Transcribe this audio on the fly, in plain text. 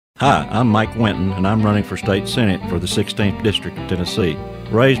Hi, I'm Mike Winton, and I'm running for state senate for the 16th District of Tennessee.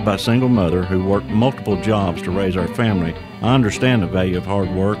 Raised by a single mother who worked multiple jobs to raise our family, I understand the value of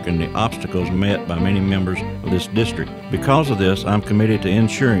hard work and the obstacles met by many members of this district. Because of this, I'm committed to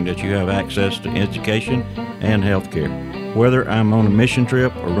ensuring that you have access to education and health care. Whether I'm on a mission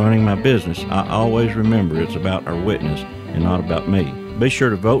trip or running my business, I always remember it's about our witness and not about me. Be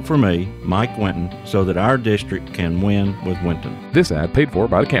sure to vote for me, Mike Winton, so that our district can win with Winton. This ad paid for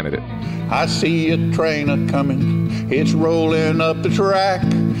by the candidate. I see a train a-coming, it's rolling up the track,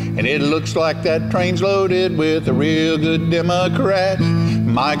 and it looks like that train's loaded with a real good Democrat.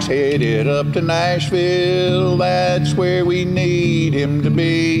 Mike's headed up to Nashville, that's where we need him to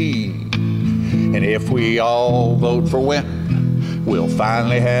be. And if we all vote for Winton, we'll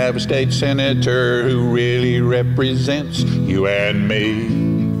finally have a state senator who really represents you and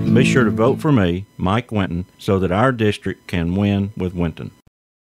me. Be sure to vote for me, Mike Winton, so that our district can win with Winton.